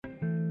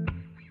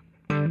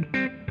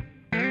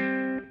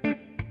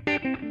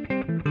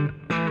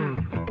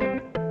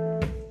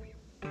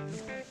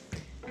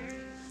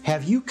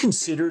Have you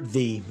considered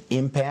the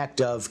impact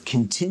of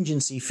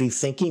contingency fee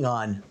thinking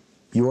on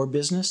your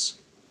business?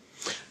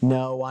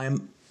 No,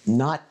 I'm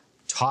not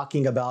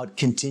talking about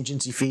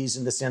contingency fees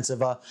in the sense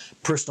of a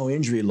personal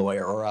injury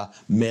lawyer or a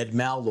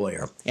med-mal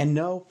lawyer. And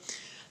no,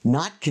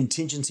 not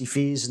contingency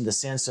fees in the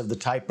sense of the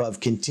type of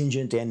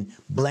contingent and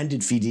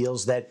blended fee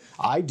deals that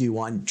I do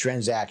on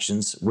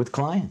transactions with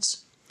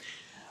clients.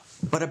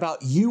 But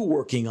about you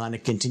working on a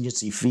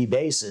contingency fee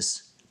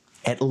basis,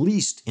 at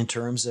least in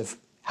terms of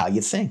how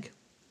you think.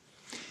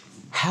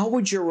 How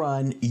would you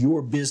run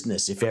your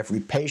business if every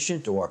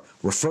patient or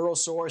referral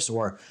source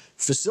or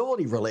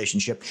facility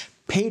relationship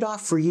paid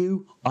off for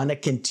you on a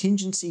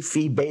contingency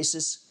fee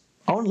basis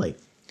only?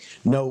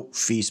 No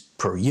fees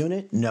per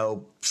unit,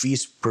 no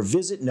fees per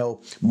visit,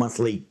 no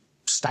monthly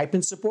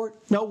stipend support,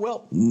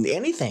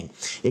 anything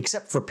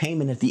except for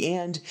payment at the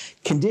end,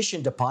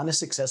 conditioned upon a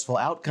successful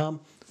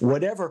outcome,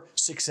 whatever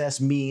success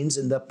means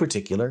in the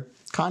particular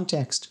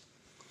context.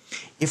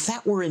 If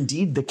that were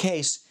indeed the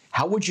case,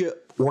 how would you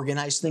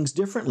organize things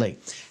differently?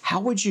 How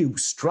would you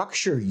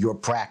structure your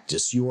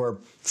practice, your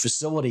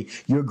facility,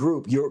 your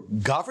group, your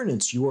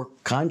governance, your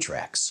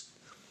contracts?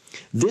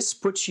 This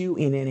puts you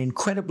in an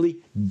incredibly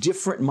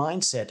different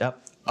mindset,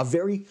 a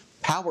very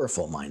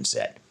powerful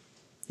mindset.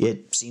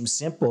 It seems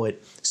simple.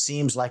 It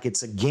seems like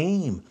it's a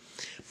game.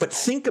 But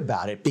think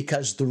about it,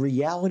 because the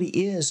reality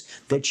is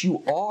that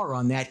you are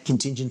on that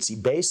contingency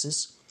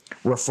basis.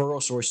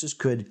 Referral sources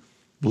could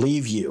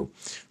leave you.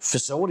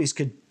 Facilities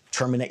could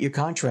terminate your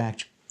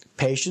contract.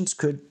 Patients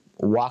could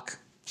walk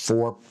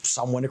for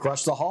someone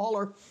across the hall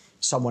or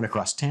someone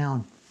across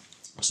town.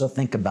 So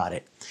think about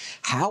it.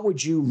 How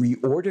would you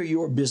reorder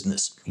your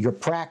business, your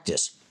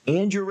practice,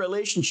 and your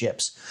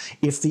relationships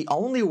if the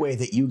only way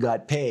that you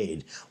got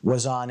paid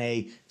was on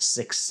a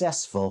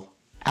successful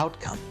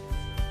outcome?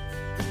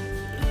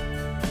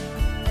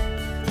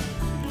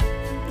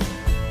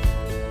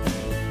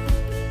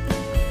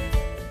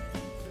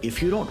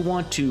 If you don't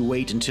want to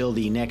wait until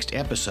the next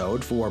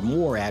episode for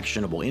more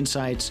actionable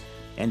insights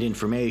and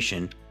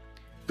information,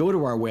 go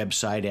to our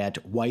website at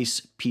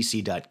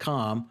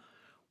weispc.com,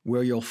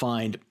 where you'll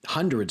find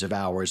hundreds of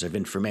hours of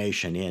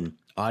information in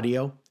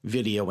audio,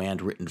 video,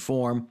 and written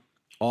form,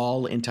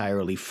 all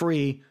entirely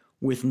free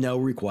with no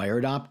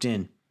required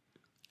opt-in.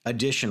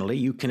 Additionally,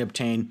 you can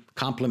obtain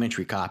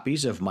complimentary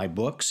copies of my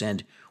books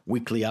and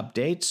weekly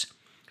updates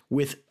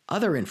with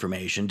other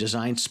information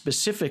designed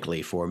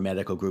specifically for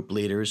medical group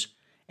leaders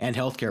and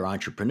healthcare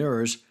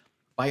entrepreneurs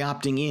by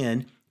opting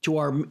in to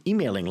our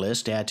emailing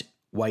list at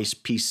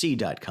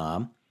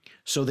weispc.com,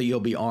 so that you'll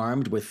be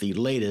armed with the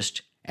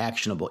latest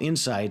actionable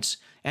insights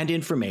and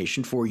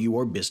information for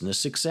your business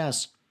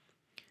success.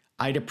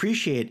 I'd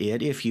appreciate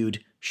it if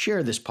you'd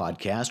share this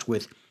podcast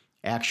with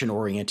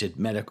action-oriented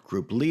medical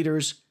group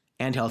leaders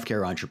and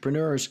healthcare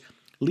entrepreneurs.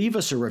 Leave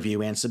us a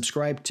review and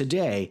subscribe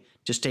today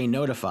to stay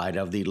notified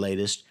of the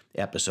latest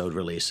episode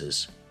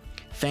releases.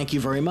 Thank you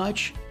very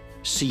much.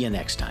 See you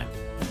next time.